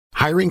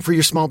Hiring for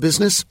your small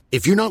business?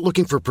 If you're not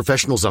looking for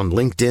professionals on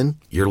LinkedIn,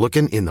 you're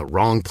looking in the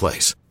wrong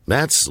place.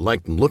 That's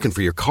like looking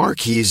for your car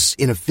keys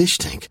in a fish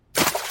tank.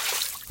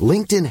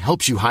 LinkedIn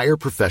helps you hire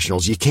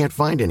professionals you can't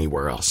find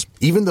anywhere else,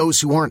 even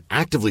those who aren't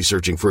actively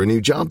searching for a new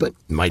job but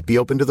might be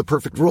open to the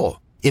perfect role.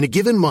 In a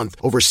given month,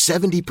 over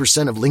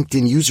 70% of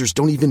LinkedIn users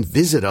don't even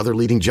visit other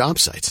leading job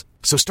sites.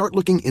 So start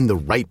looking in the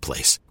right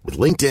place. With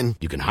LinkedIn,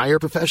 you can hire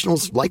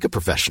professionals like a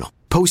professional.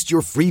 Post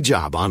your free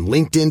job on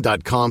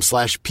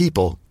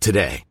linkedin.com/people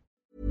today.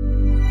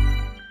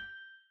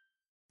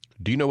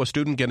 Do you know a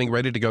student getting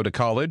ready to go to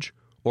college?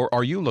 Or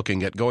are you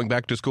looking at going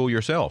back to school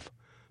yourself?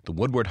 The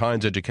Woodward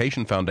Hines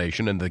Education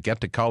Foundation and the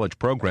Get to College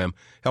program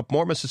help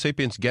more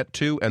Mississippians get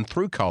to and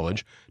through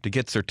college to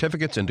get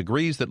certificates and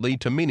degrees that lead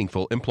to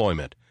meaningful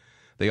employment.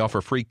 They offer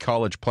free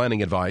college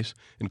planning advice,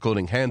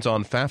 including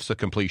hands-on FAFSA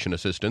completion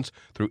assistance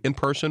through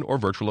in-person or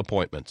virtual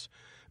appointments.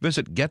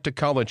 Visit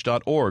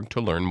gettocollege.org to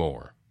learn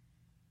more.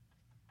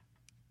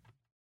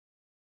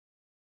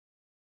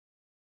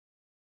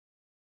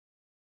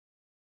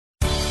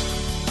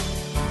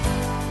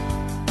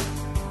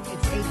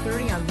 It's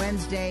 8:30 on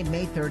Wednesday,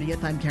 May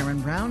 30th. I'm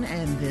Karen Brown,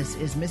 and this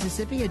is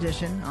Mississippi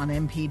Edition on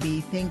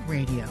MPB Think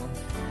Radio.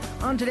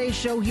 On today's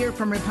show, hear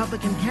from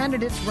Republican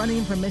candidates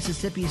running for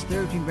Mississippi's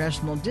 3rd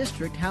Congressional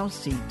District House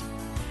seat,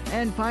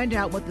 and find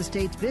out what the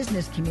state's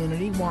business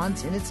community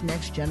wants in its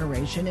next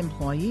generation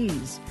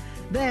employees.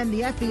 Then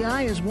the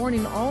FBI is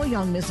warning all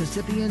young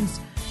Mississippians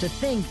to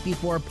think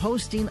before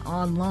posting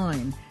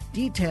online.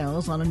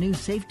 Details on a new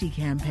safety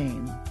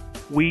campaign.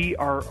 We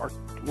are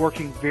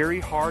working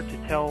very hard to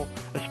tell,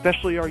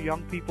 especially our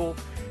young people,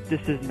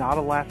 this is not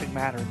a laughing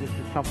matter. This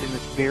is something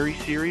that's very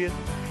serious.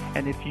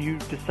 And if you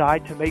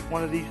decide to make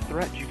one of these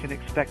threats, you can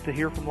expect to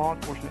hear from law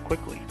enforcement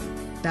quickly.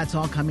 That's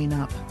all coming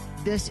up.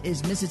 This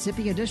is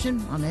Mississippi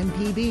Edition on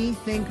MPB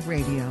Think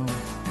Radio.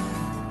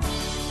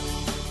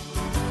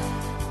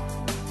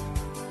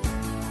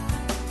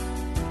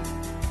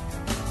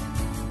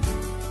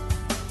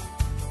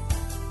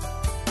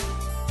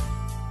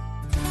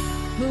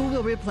 Who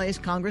will replace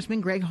Congressman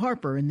Greg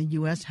Harper in the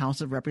U.S.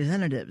 House of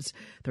Representatives?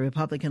 The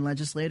Republican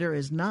legislator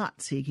is not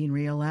seeking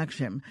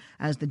re-election.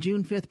 As the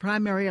June 5th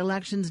primary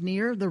elections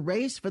near, the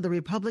race for the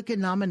Republican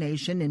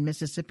nomination in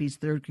Mississippi's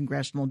 3rd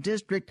Congressional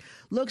District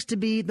looks to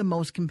be the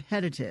most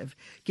competitive.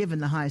 Given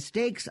the high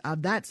stakes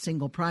of that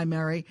single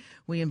primary,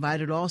 we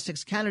invited all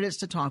 6 candidates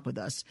to talk with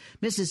us.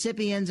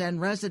 Mississippians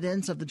and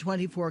residents of the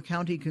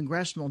 24-county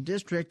Congressional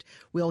District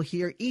will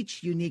hear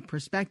each unique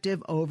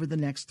perspective over the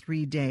next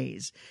 3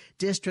 days.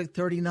 District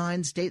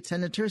 39 State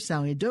Senator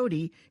Sally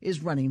Doty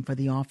is running for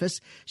the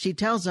office. She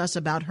tells us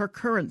about her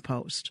current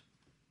post.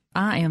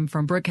 I am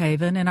from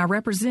Brookhaven, and I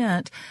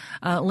represent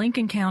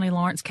Lincoln County,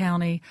 Lawrence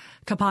County,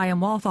 Copiah,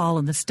 and Walthall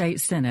in the state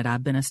Senate.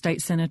 I've been a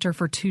state senator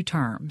for 2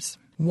 terms.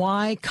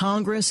 Why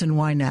Congress and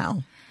why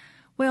now?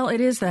 Well,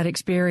 it is that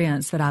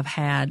experience that I've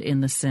had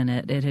in the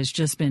Senate. It has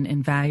just been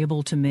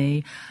invaluable to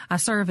me. I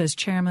serve as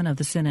chairman of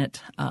the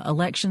Senate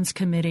Elections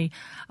Committee.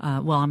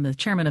 I'm the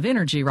chairman of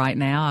Energy right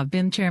now. I've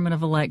been chairman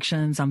of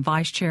Elections. I'm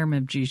vice chairman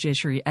of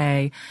Judiciary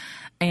A.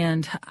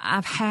 And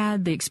I've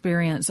had the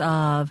experience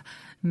of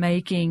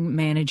making,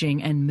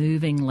 managing, and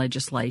moving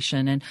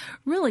legislation. And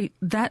really,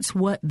 that's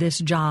what this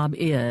job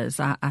is.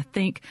 I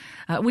think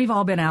we've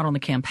all been out on the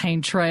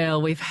campaign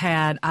trail. We've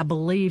had, I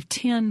believe,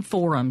 10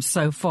 forums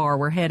so far.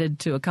 We're headed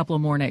to a couple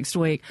of more next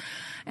week.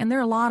 And there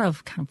are a lot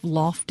of kind of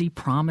lofty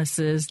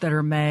promises that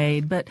are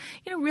made. But,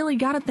 really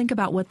got to think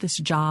about what this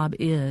job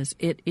is.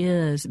 It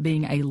is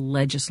being a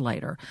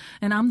legislator.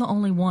 And I'm the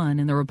only one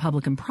in the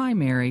Republican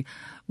primary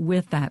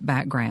with that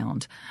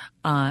background.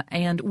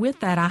 And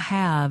with that, I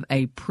have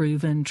a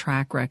proven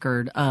track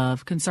record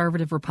of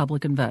conservative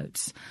Republican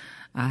votes.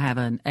 I have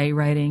an A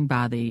rating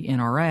by the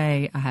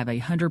NRA. I have a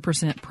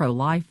 100%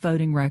 pro-life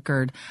voting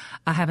record.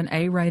 I have an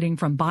A rating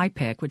from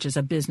BIPEC, which is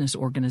a business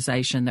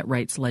organization that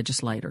rates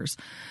legislators.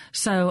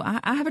 So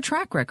I have a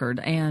track record,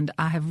 and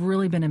I have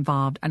really been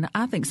involved in,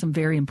 I think, some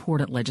very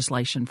important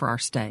legislation for our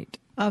state.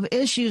 Of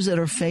issues that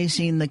are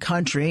facing the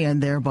country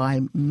and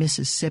thereby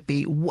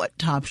Mississippi, what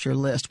tops your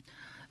list?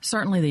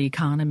 Certainly the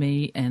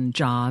economy and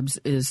jobs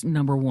is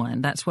number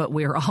one. That's what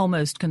we're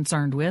almost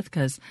concerned with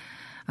because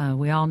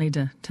we all need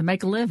to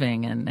make a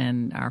living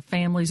and our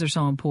families are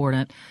so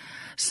important.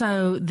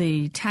 So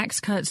the tax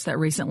cuts that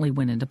recently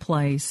went into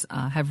place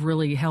have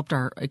really helped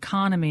our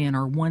economy and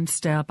are one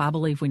step. I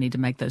believe we need to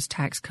make those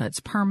tax cuts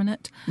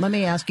permanent. Let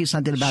me ask you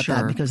something about Sure.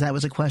 that because that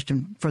was a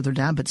question further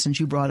down, but since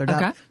you brought it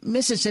up.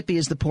 Mississippi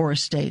is the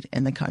poorest state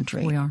in the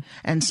country. We are.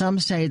 And some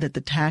say that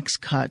the tax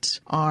cuts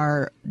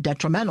are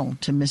detrimental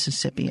to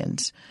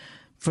Mississippians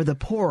for the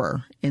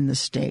poorer in the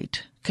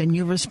state. Can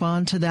you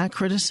respond to that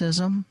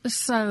criticism?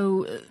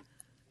 So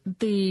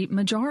the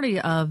majority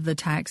of the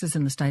taxes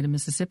in the state of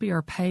Mississippi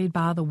are paid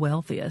by the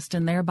wealthiest,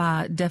 and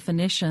thereby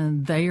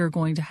definition, they are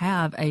going to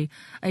have a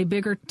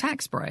bigger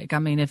tax break. I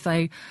mean, if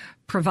they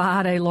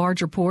provide a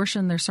larger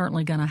portion, they're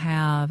certainly going to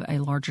have a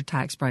larger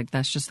tax break.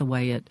 That's just the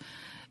way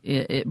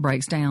it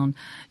breaks down.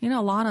 You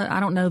know, I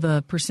don't know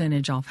the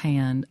percentage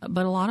offhand,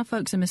 but a lot of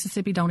folks in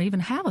Mississippi don't even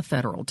have a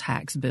federal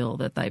tax bill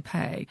that they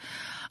pay.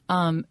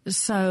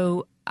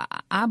 So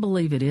I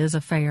believe it is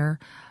a fair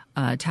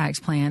tax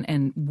plan,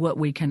 and what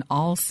we can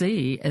all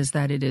see is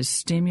that it is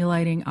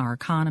stimulating our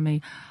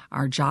economy.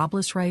 Our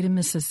jobless rate in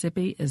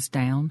Mississippi is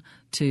down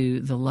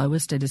to the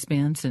lowest it has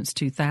been since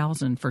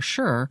 2000 for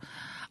sure,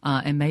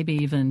 and maybe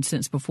even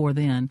since before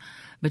then.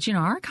 But, you know,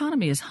 our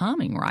economy is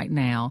humming right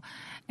now.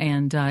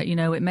 And, you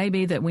know, it may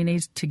be that we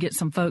need to get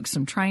some folks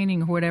some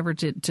training or whatever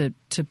to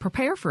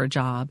prepare for a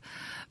job.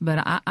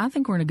 But I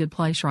think we're in a good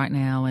place right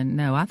now. And,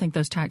 no, I think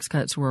those tax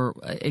cuts were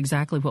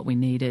exactly what we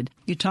needed.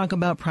 You talk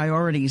about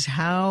priorities.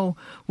 How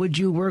would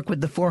you work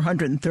with the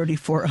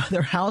 434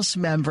 other House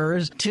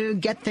members to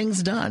get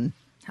things done?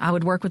 I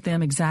would work with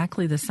them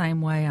exactly the same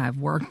way I've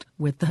worked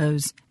with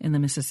those in the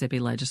Mississippi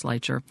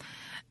legislature.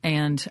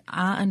 And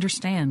I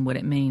understand what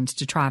it means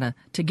to try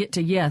to get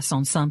to yes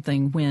on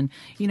something when,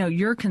 you know,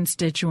 your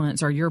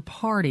constituents or your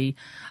party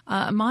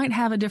might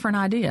have a different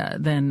idea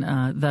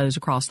than those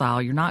across the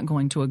aisle. You're not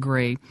going to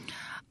agree.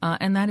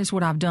 And that is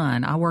what I've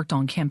done. I worked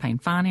on campaign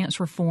finance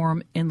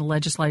reform in the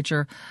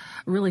legislature,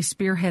 really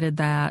spearheaded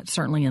that,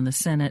 certainly in the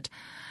Senate.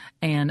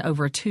 And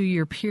over a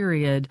 2-year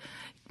period,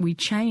 we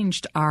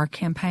changed our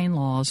campaign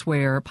laws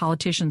where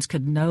politicians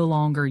could no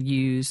longer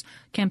use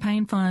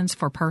campaign funds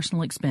for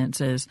personal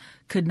expenses,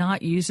 could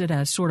not use it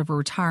as sort of a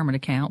retirement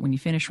account. When you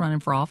finish running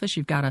for office,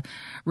 you've got to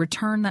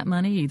return that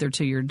money either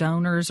to your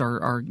donors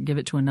or give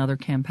it to another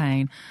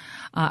campaign.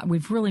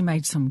 We've really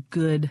made some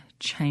good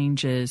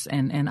changes,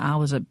 and I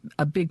was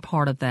a big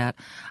part of that.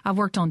 I've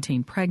worked on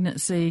teen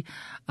pregnancy.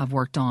 I've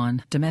worked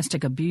on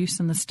domestic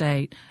abuse in the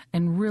state,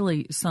 and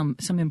really some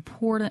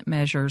important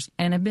measures,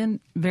 and have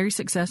been very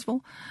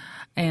successful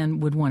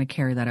and would want to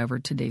carry that over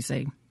to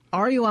D.C.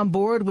 Are you on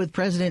board with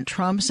President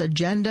Trump's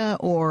agenda,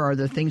 or are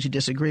there things you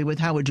disagree with?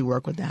 How would you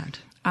work with that?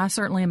 I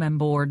certainly am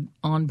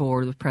on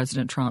board with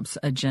President Trump's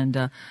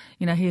agenda.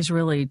 You know, he's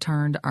really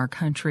turned our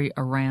country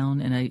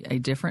around in a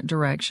different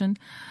direction.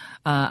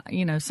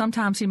 You know,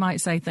 sometimes he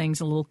might say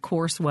things a little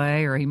coarse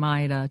way, or he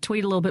might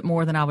tweet a little bit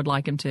more than I would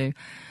like him to.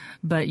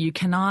 But you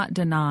cannot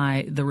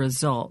deny the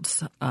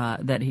results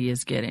that he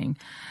is getting.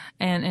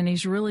 And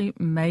he's really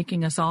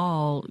making us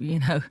all, you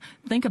know,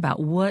 think about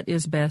what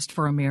is best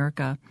for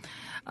America.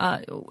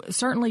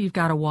 Certainly you've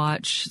got to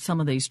watch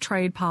some of these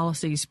trade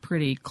policies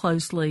pretty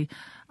closely.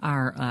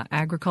 Our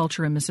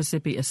agriculture in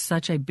Mississippi is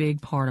such a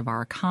big part of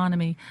our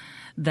economy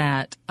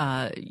that,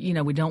 you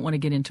know, we don't want to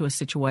get into a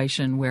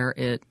situation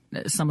where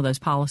some of those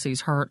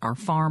policies hurt our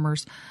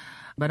farmers.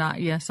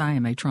 But yes, I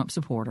am a Trump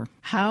supporter.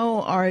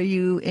 How are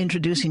you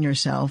introducing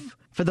yourself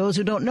for those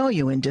who don't know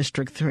you in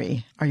District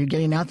 3? Are you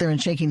getting out there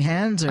and shaking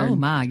hands? Or... Oh,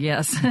 my,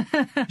 yes.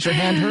 Is your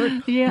hand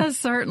hurt? Yes,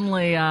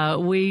 certainly.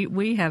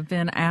 We have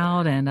been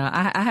out, and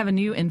I have a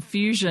new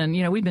infusion.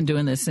 You know, we've been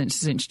doing this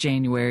since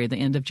January, the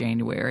end of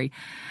January.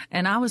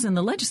 And I was in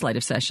the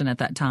legislative session at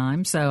that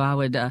time, so I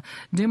would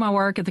do my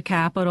work at the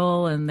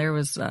Capitol, and there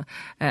was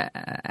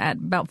at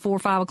about 4 or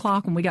 5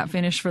 o'clock when we got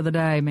finished for the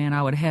day, man,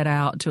 I would head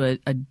out to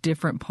a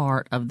different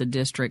part of the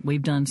district.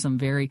 We've done some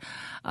very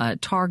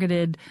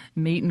targeted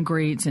meet and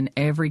greets in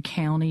every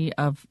county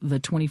of the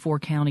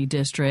 24-county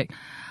district.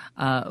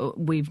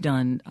 We've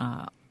done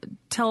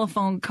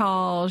telephone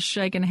calls,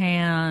 shaking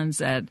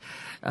hands at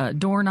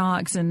door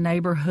knocks in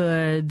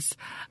neighborhoods,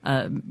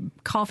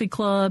 coffee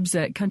clubs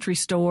at country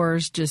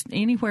stores, just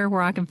anywhere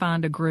where I can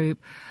find a group.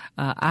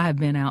 I have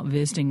been out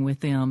visiting with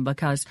them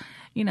because,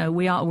 you know,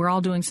 we're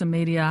all doing some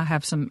media. I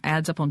have some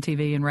ads up on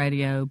TV and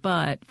radio,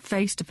 but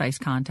face-to-face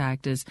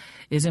contact is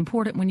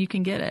important when you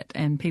can get it,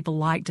 and people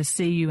like to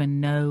see you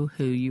and know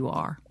who you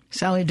are.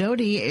 Sally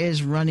Doty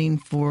is running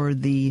for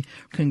the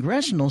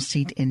congressional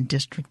seat in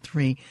District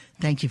 3.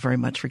 Thank you very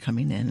much for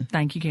coming in.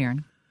 Thank you,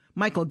 Karen.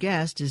 Michael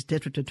Guest is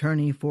district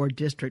attorney for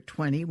District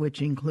 20, which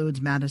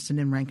includes Madison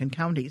and Rankin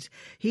counties.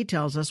 He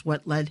tells us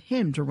what led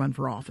him to run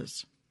for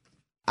office.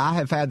 I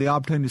have had the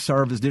opportunity to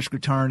serve as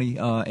district attorney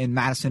in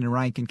Madison and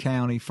Rankin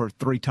County for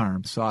 3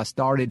 terms. So I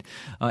started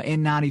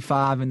in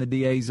 95 in the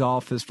DA's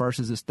office, first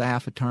as a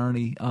staff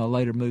attorney,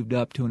 later moved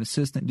up to an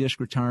assistant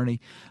district attorney,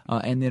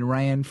 and then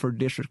ran for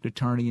district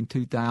attorney in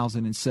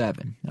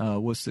 2007.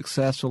 Was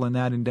successful in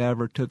that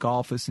endeavor, took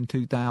office in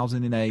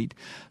 2008.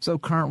 So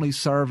currently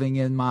serving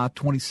in my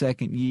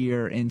 22nd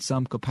year in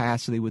some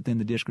capacity within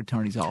the district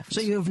attorney's office.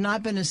 So you have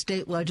not been a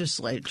state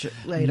legislator?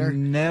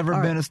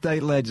 Never been a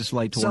state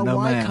legislator. So no,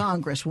 why ma'am.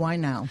 Congress? Why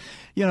now?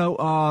 You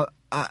know,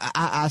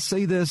 I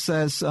see this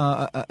as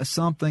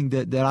something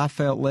that I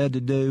felt led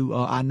to do.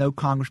 I know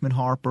Congressman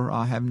Harper.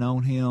 I have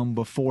known him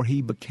before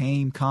he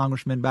became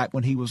congressman, back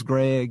when he was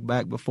Greg,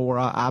 back before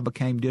I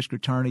became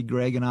district attorney.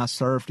 Greg and I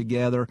served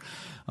together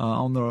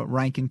on the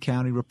Rankin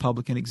County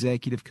Republican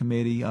Executive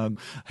Committee.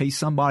 He's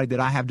somebody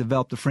that I have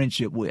developed a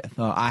friendship with.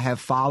 I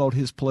have followed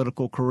his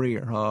political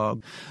career.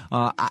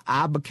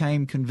 I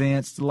became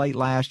convinced late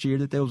last year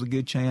that there was a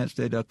good chance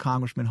that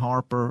Congressman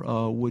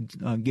Harper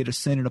would get a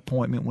Senate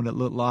appointment when it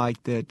looked like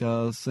hoped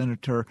that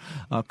Senator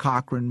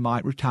Cochran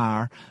might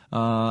retire.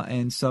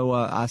 And so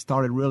I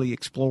started really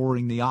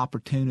exploring the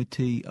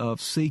opportunity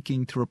of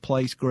seeking to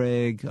replace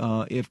Greg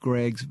if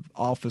Greg's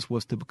office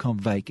was to become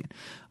vacant.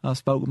 I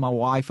spoke with my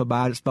wife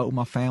about it, spoke with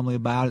my family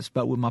about it,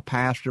 spoke with my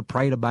pastor,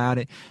 prayed about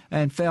it,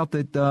 and felt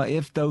that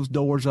if those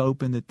doors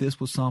opened, that this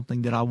was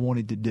something that I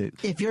wanted to do.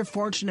 If you're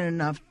fortunate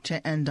enough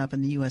to end up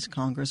in the U.S.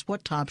 Congress,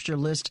 what tops your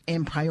list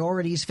in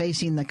priorities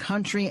facing the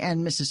country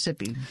and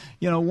Mississippi?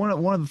 You know,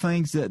 one of the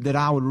things that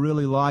I would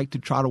really like to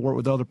try to work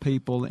with other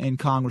people in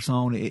Congress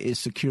on is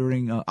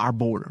securing our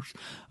borders.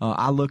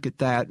 I look at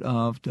that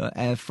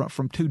as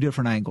from two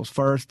different angles.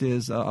 First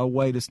is a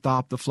way to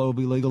stop the flow of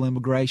illegal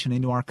immigration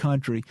into our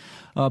country,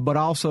 but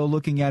also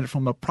looking at it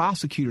from a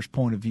prosecutor's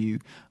point of view.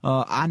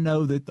 I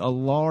know that a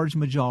large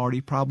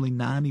majority, probably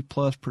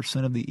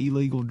 90+% of the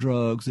illegal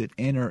drugs that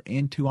enter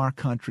into our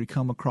country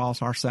come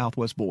across our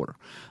southwest border.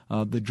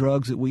 The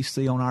drugs that we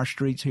see on our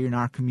streets here in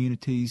our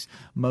communities,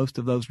 most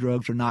of those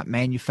drugs are not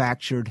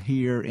manufactured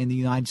here in the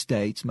United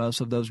States.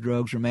 Most of those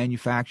drugs are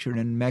manufactured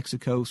in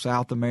Mexico,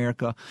 South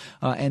America,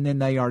 and then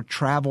they are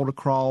traveled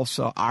across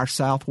our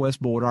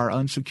southwest border, our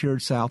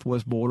unsecured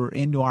southwest border,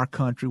 into our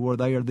country, where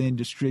they are then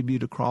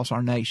distributed across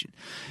our nation.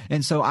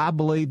 And so I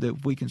believe that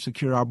if we can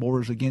secure our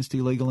borders against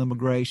illegal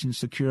immigration,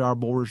 secure our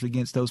borders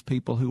against those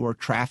people who are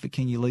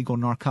trafficking illegal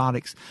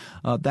narcotics,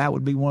 that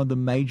would be one of the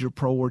major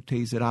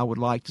priorities that I would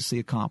like to see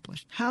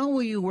accomplished. How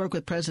will you work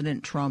with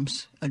President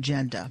Trump's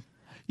agenda?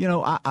 You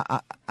know,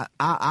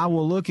 I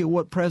will look at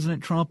what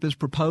President Trump is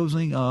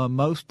proposing.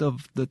 Most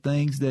of the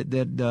things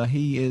that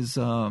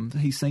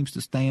he seems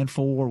to stand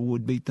for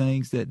would be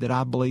things that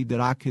I believe that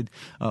I could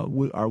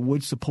or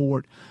would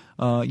support.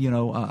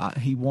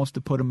 He wants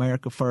to put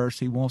America first.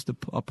 He wants to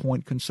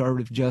appoint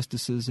conservative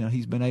justices.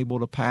 He's been able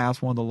to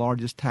pass one of the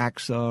largest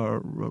tax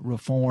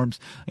reforms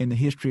in the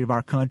history of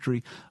our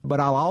country. But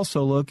I'll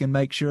also look and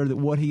make sure that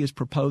what he is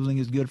proposing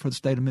is good for the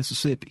state of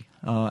Mississippi,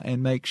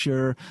 and make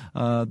sure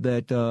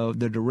that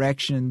the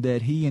direction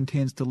that he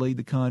intends to lead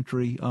the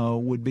country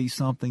would be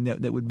something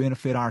that would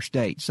benefit our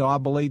state. So I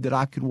believe that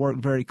I could work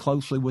very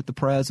closely with the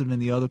president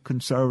and the other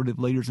conservative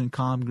leaders in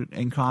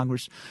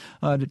Congress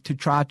to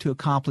try to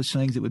accomplish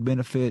things that would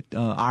benefit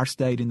our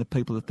state and the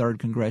people of the 3rd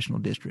Congressional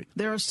District.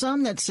 There are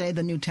some that say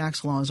the new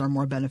tax laws are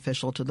more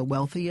beneficial to the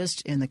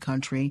wealthiest in the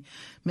country.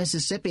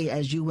 Mississippi,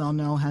 as you well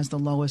know, has the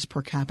lowest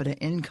per capita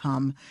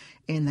income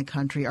in the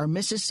country. Are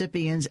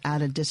Mississippians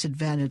at a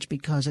disadvantage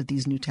because of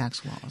these new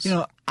tax laws? You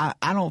know,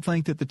 I don't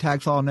think that the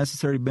tax law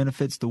necessarily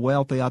benefits the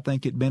wealthy. I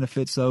think it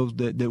benefits those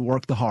that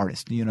work the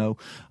hardest,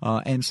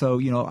 and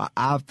so,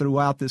 I've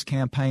throughout this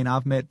campaign,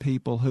 I've met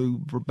people who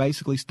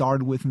basically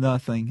started with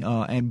nothing,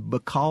 and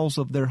because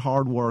of their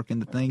hard work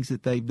and the things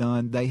that they've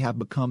done, they have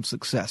become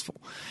successful.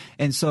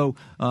 And so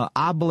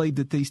I believe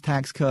that these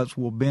tax cuts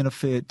will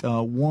benefit,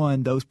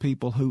 those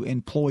people who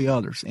employ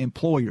others,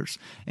 employers.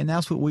 And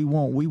that's what we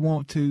want. We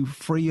want to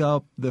free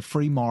up the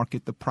free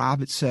market, the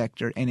private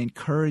sector, and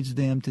encourage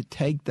them to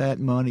take that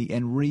money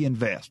and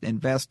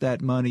invest that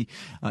money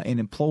in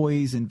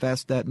employees,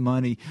 invest that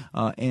money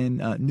in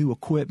new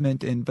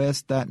equipment,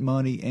 invest that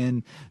money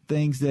in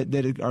things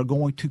that are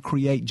going to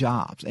create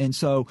jobs. And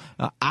so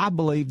I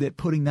believe that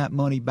putting that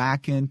money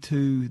back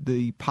into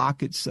the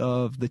pockets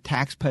of the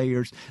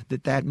taxpayers,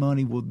 that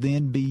money will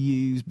then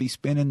be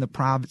spent in the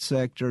private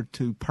sector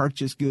to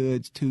purchase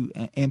goods, to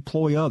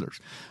employ others.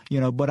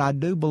 But I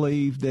do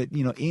believe that,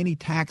 any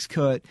tax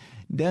cut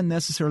doesn't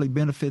necessarily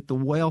benefit the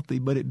wealthy,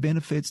 but it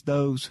benefits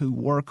those who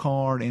work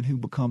hard and who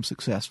become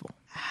successful.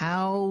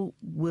 How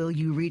will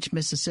you reach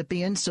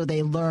Mississippians so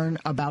they learn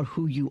about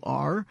who you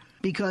are?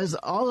 Because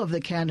all of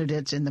the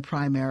candidates in the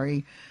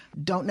primary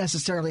don't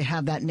necessarily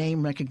have that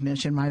name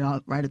recognition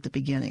right at the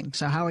beginning.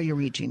 So how are you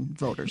reaching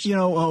voters?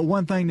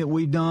 One thing that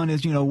we've done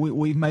is,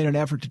 we've made an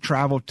effort to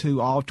travel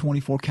to all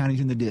 24 counties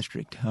in the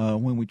district.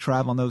 When we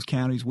travel in those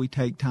counties, we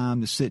take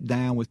time to sit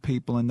down with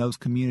people in those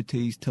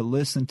communities, to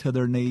listen to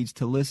their needs,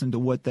 to listen to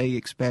what they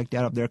expect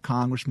out of their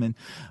congressman.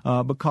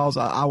 Because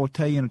I will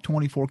tell you, in a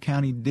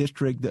 24-county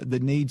district, the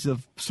needs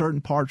of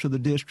certain parts of the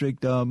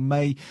district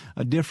may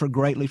differ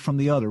greatly from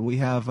the other. We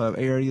have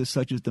areas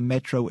such as the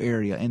metro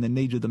area, and the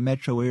needs of the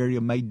metro area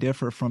may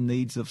differ from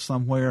needs of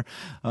somewhere,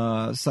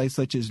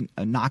 such as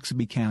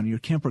Noxubee County or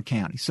Kemper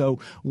County. So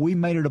we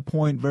made it a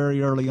point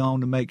very early on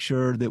to make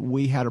sure that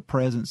we had a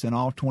presence in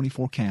all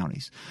 24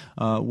 counties.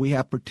 We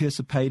have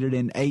participated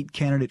in 8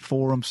 candidate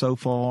forums so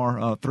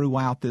far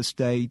throughout this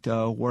state,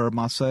 where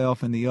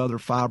myself and the other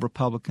 5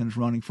 Republicans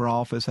running for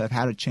office have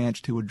had a chance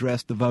to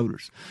address the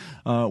voters.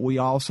 We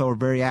also are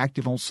very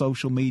active on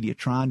social media,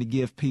 trying to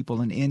give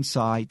people an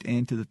insight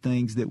into the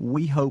things that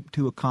we hope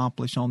to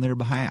accomplish on their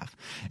behalf.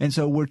 And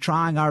so we're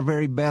trying our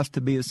very best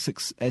to be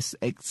as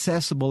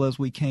accessible as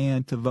we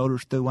can to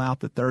voters throughout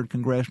the 3rd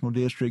Congressional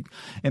District,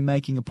 and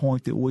making a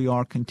point that we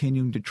are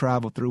continuing to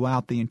travel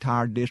throughout the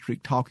entire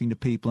district, talking to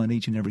people in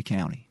each and every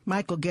county.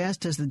 Michael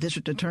Guest is the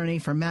district attorney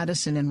for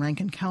Madison and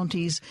Rankin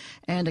counties,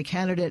 and a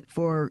candidate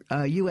for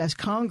a U.S.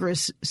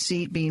 Congress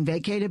seat being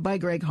vacated by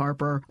Greg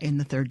Harper in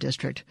the 3rd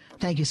District.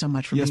 Thank you so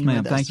much for being with us.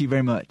 Yes, ma'am. Thank you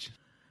very much.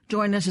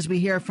 Join us as we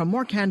hear from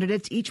more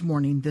candidates each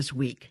morning this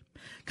week.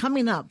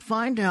 Coming up,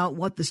 find out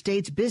what the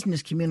state's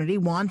business community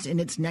wants in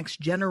its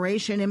next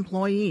generation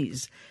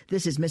employees.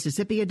 This is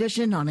Mississippi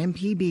Edition on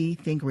MPB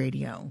Think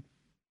Radio.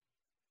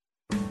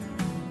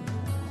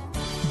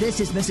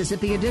 This is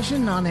Mississippi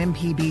Edition on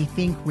MPB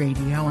Think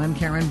Radio. I'm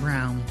Karen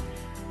Brown.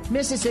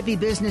 Mississippi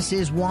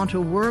businesses want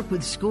to work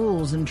with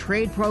schools and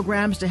trade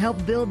programs to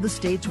help build the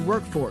state's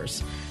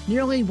workforce.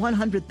 Nearly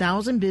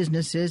 100,000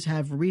 businesses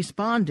have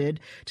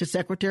responded to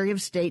Secretary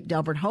of State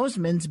Delbert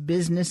Hoseman's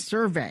business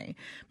survey.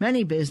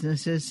 Many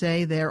businesses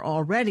say they're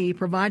already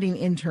providing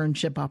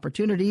internship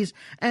opportunities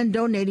and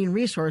donating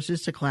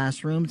resources to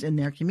classrooms in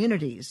their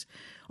communities.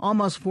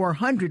 Almost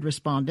 400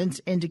 respondents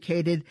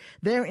indicated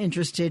they're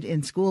interested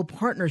in school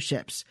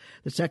partnerships.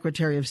 The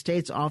Secretary of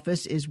State's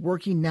office is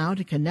working now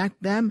to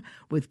connect them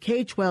with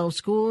K-12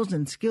 schools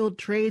and skilled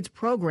trades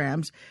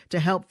programs to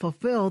help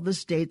fulfill the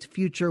state's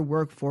future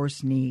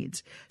workforce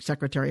needs.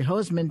 Secretary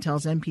Hoseman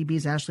tells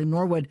MPB's Ashley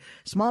Norwood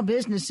small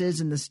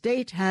businesses in the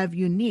state have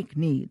unique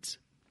needs.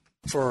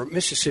 For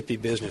Mississippi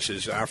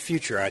businesses, our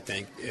future, I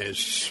think, is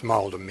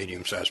small to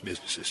medium-sized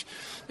businesses.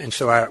 And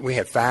so we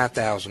had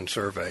 5,000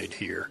 surveyed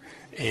here,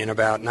 and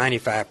about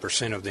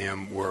 95% of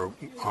them were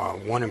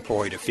 1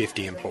 employee to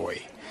 50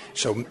 employee.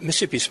 So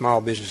Mississippi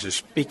small business is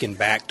speaking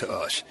back to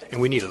us,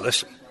 and we need to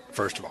listen,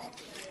 first of all.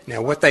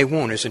 Now, what they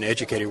want is an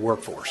educated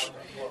workforce,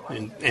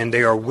 and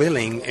they are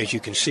willing, as you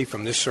can see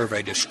from this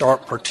survey, to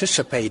start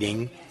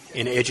participating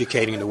in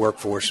educating the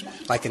workforce.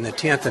 Like in the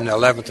 10th and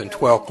 11th and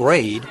 12th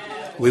grade,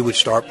 we would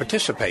start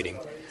participating.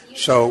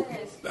 So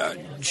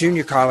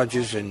junior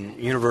colleges and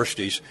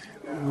universities,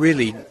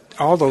 really,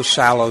 all those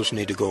silos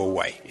need to go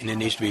away. And there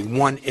needs to be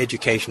one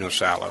educational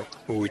silo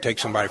where we take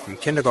somebody from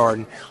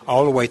kindergarten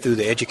all the way through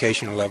the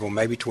educational level,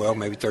 maybe 12,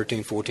 maybe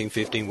 13, 14,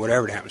 15,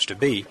 whatever it happens to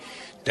be.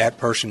 That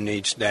person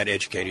needs that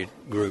educated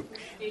group.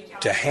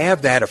 To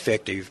have that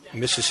effective,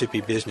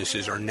 Mississippi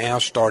businesses are now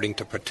starting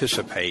to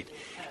participate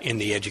in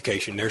the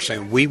education. They're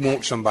saying, we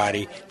want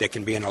somebody that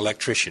can be an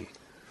electrician.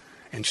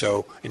 And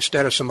so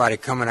instead of somebody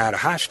coming out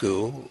of high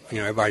school,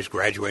 everybody's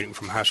graduating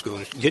from high school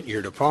and getting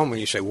your diploma, and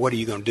you say, what are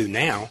you going to do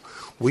now?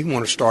 We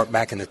want to start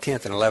back in the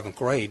 10th and 11th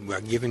grade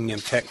by giving them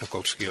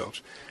technical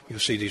skills. You'll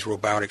see these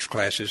robotics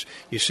classes.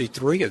 You see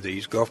 3 of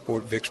these,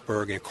 Gulfport,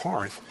 Vicksburg, and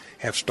Corinth,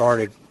 have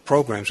started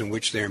programs in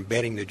which they're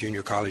embedding the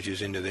junior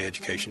colleges into the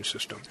education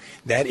system.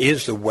 That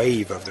is the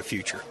wave of the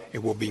future.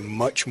 It will be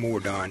much more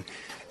done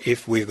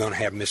if we're going to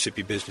have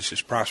Mississippi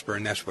businesses prosper,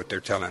 and that's what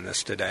they're telling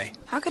us today.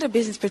 How could a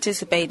business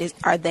participate?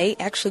 Are they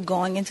actually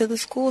going into the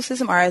school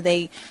system, or are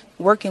they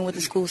working with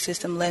the school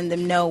system, letting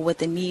them know what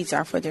the needs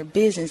are for their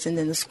business, and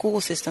then the school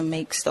system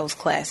makes those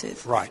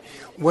classes? Right.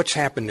 What's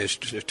happened is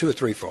 2 or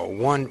 3-fold.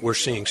 One, we're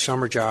seeing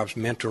summer jobs,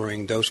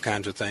 mentoring, those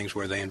kinds of things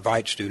where they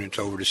invite students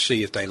over to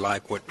see if they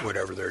like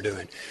whatever they're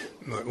doing,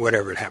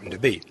 whatever it happened to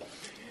be.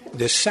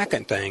 The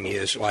second thing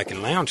is, like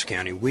in Lowndes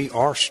County, we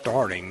are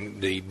starting,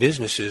 the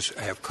businesses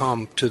have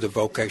come to the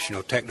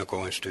Vocational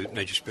Technical Institute, and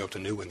they just built a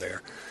new one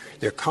there.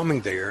 They're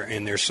coming there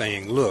and they're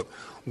saying, look,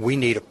 we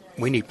need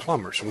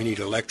plumbers, we need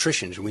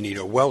electricians, we need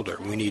a welder,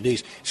 we need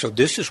these. So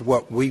this is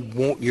what we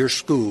want your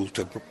school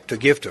to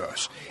give to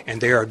us. And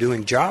they are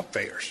doing job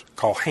fairs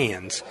called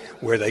HANDS,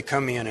 where they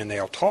come in and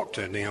they'll talk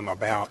to them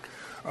about,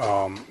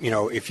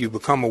 if you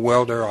become a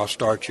welder, I'll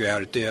start you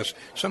out at this.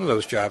 Some of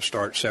those jobs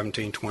start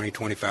 $17, $20,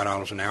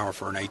 $25 an hour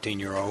for an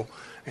 18-year-old,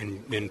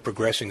 and then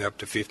progressing up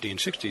to $50,000 and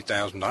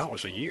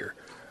 $60,000 a year.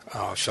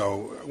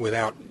 So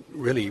without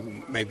really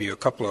maybe a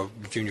couple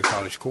of junior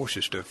college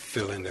courses to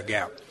fill in the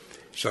gap.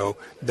 So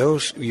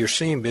you're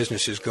seeing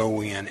businesses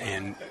go in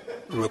and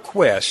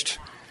request,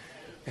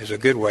 is a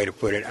good way to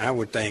put it. I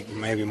would think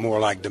maybe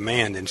more like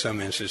demand in some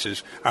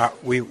instances.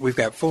 We've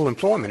got full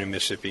employment in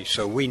Mississippi,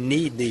 so we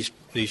need these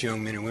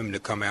young men and women to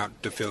come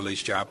out to fill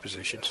these job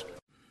positions.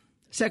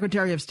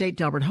 Secretary of State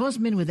Delbert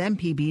Hoseman with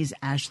MPB's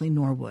Ashley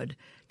Norwood.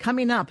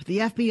 Coming up, the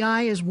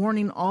FBI is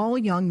warning all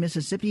young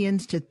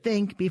Mississippians to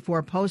think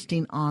before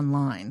posting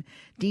online.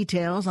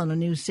 Details on a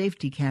new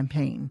safety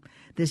campaign.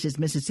 This is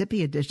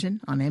Mississippi Edition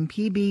on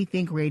MPB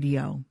Think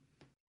Radio.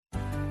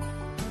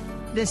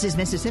 This is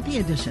Mississippi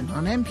Edition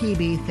on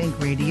MPB Think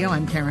Radio.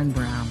 I'm Karen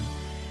Brown.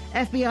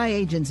 FBI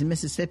agents in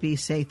Mississippi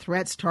say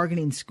threats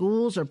targeting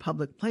schools or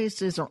public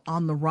places are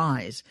on the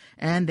rise,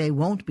 and they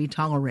won't be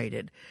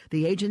tolerated.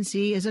 The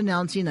agency is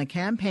announcing a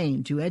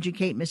campaign to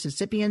educate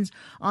Mississippians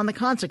on the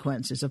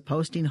consequences of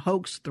posting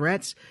hoax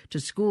threats to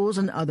schools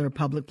and other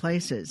public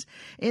places.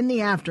 In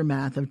the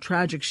aftermath of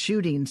tragic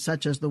shootings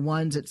such as the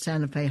ones at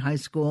Santa Fe High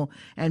School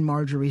and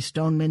Marjorie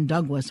Stoneman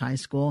Douglas High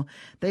School,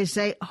 they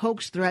say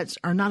hoax threats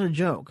are not a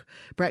joke.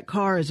 Brett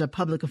Carr is a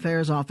public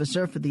affairs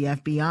officer for the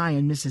FBI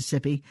in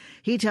Mississippi.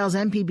 He tells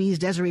MPB's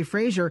Desiree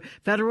Frazier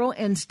federal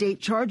and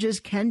state charges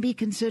can be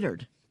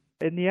considered.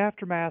 In the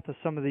aftermath of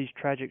some of these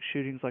tragic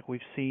shootings like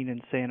we've seen in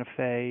Santa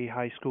Fe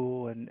High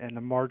School and the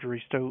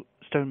Marjorie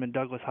Stoneman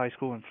Douglas High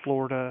School in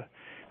Florida,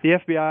 the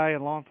FBI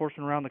and law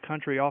enforcement around the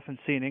country often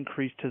see an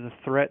increase to the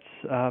threats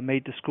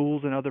made to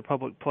schools and other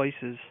public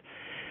places.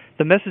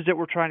 The message that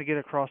we're trying to get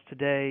across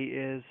today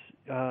is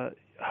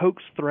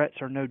hoax threats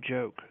are no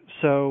joke.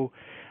 So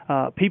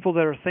people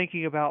that are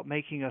thinking about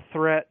making a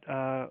threat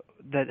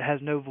that has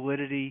no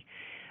validity,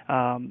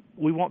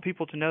 we want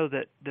people to know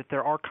that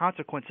there are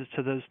consequences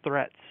to those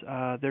threats.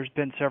 There's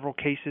been several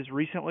cases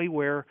recently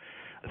where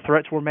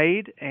threats were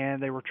made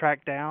and they were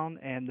tracked down,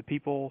 and the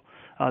people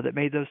that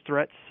made those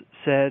threats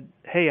said,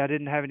 hey, I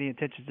didn't have any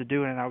intentions of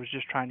doing it, I was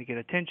just trying to get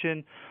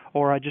attention,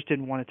 or I just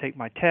didn't want to take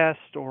my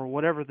test, or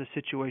whatever the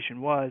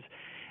situation was.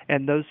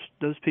 And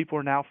those people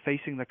are now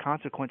facing the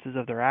consequences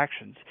of their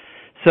actions.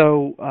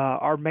 So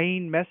our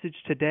main message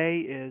today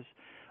is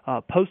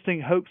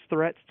posting hoax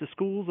threats to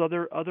schools,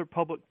 other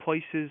public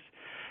places,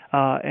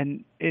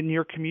 and in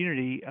your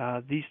community.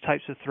 These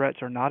types of threats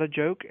are not a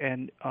joke,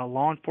 and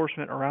law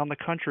enforcement around the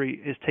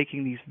country is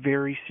taking these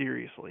very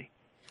seriously.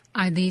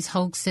 Are these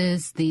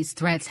hoaxes, these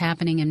threats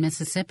happening in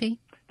Mississippi?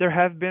 There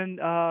have been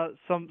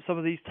some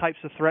of these types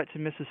of threats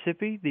in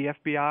Mississippi. The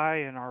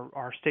FBI and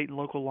our state and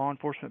local law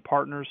enforcement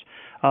partners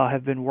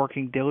have been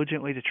working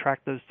diligently to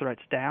track those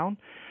threats down,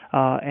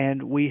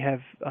 and we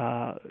have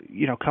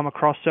come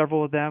across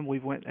several of them.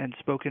 We've went and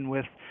spoken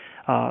with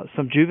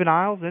some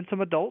juveniles and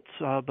some adults,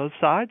 both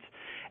sides,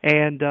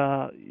 and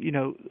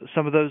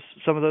some of those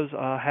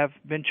have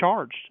been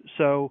charged.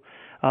 So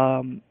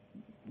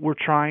we're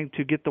trying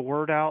to get the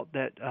word out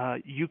that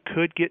you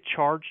could get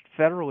charged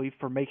federally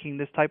for making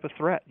this type of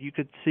threat. You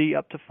could see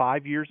up to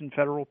 5 years in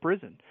federal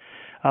prison.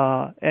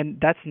 And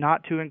that's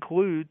not to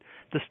include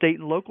the state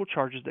and local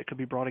charges that could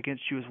be brought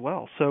against you as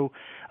well. So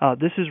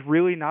this is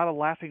really not a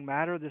laughing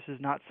matter. This is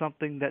not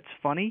something that's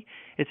funny.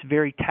 It's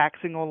very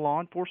taxing on law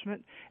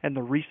enforcement and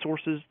the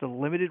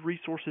limited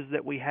resources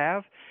that we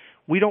have.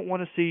 We don't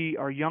want to see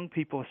our young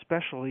people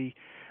especially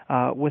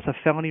with a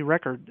felony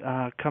record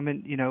come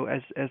in,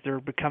 as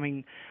they're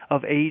becoming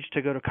of age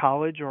to go to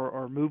college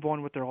or move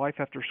on with their life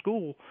after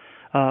school.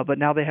 But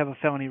now they have a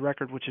felony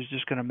record, which is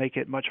just going to make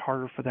it much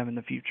harder for them in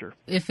the future.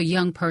 If a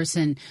young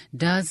person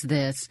does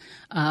this,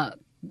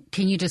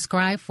 can you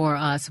describe for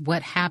us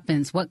what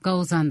happens, what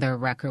goes on their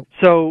record?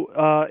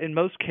 So in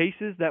most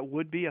cases, that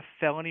would be a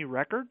felony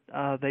record.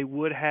 They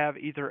would have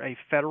either a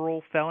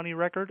federal felony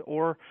record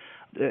or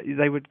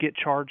they would get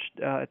charged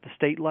at the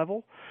state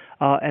level,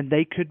 and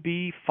they could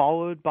be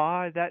followed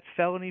by that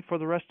felony for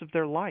the rest of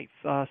their life.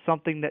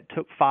 Something that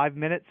took 5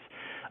 minutes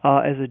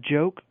as a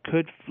joke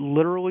could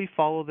literally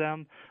follow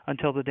them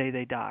until the day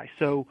they die.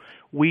 So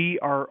we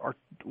are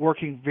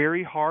working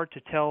very hard to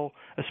tell,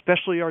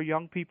 especially our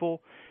young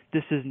people,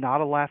 this is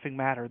not a laughing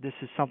matter. This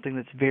is something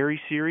that's very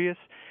serious.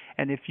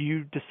 And if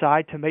you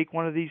decide to make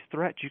one of these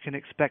threats, you can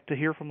expect to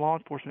hear from law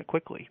enforcement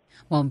quickly.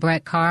 Well,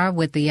 Brett Carr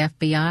with the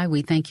FBI,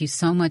 we thank you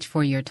so much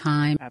for your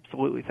time.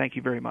 Absolutely. Thank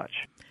you very much.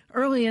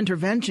 Early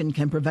intervention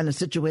can prevent a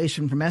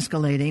situation from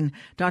escalating.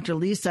 Dr.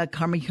 Lisa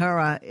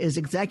Kamikara is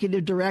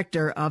executive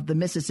director of the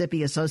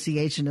Mississippi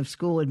Association of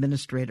School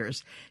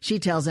Administrators. She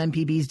tells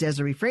MPB's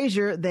Desiree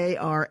Frazier they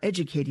are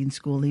educating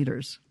school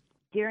leaders.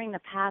 During the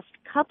past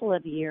couple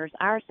of years,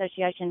 our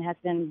association has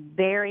been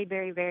very,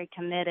 very, very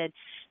committed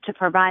to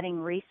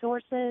providing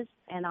resources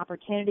and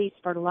opportunities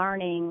for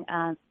learning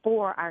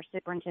for our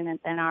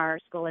superintendents and our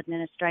school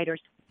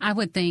administrators. I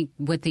would think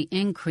with the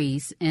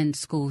increase in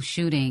school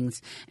shootings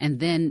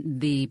and then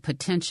the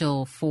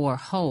potential for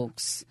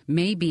hoax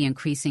may be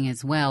increasing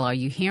as well. Are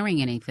you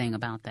hearing anything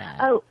about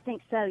that? Oh, I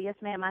think so. Yes,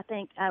 ma'am. I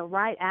think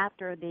right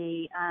after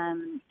the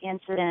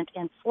incident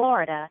in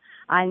Florida,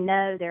 I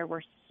know there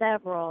were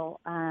several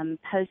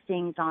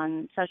postings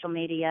on social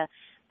media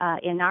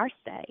in our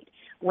state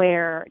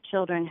where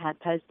children had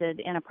posted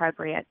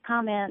inappropriate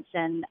comments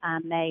and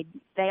made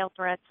veiled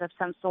threats of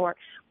some sort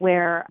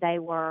where they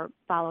were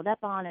followed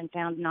up on and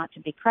found not to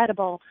be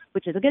credible,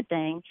 which is a good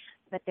thing.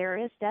 But there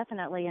is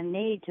definitely a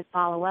need to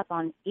follow up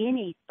on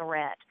any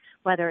threat,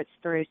 whether it's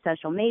through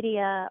social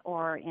media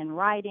or in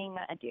writing,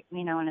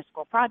 in a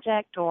school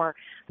project or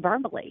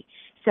verbally.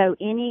 So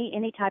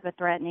any type of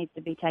threat needs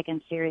to be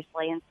taken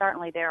seriously, and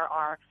certainly there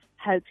are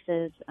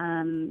hoaxes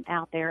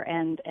out there,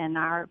 and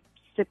our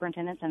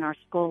superintendents and our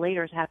school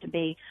leaders have to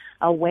be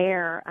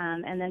aware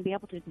and then be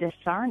able to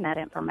discern that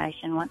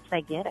information once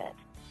they get it.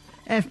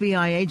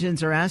 FBI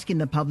agents are asking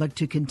the public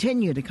to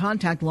continue to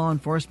contact law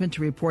enforcement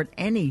to report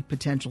any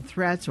potential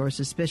threats or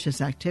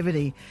suspicious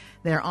activity.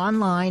 They're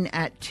online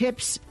at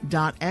tips.fbi.gov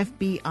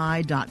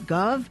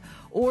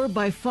or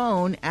by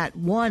phone at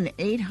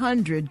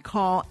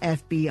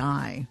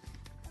 1-800-CALL-FBI.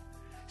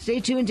 Stay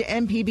tuned to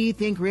MPB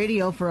Think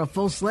Radio for a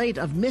full slate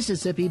of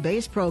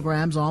Mississippi-based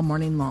programs all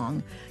morning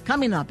long.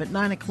 Coming up at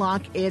 9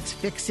 o'clock, it's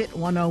Fix It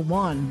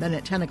 101. Then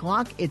at 10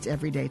 o'clock, it's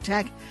Everyday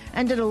Tech.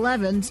 And at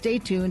 11, stay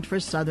tuned for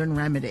Southern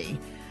Remedy.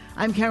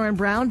 I'm Karen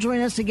Brown.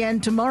 Join us again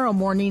tomorrow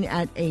morning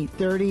at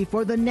 8:30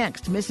 for the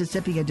next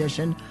Mississippi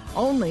edition,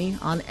 only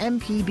on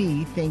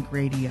MPB Think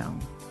Radio.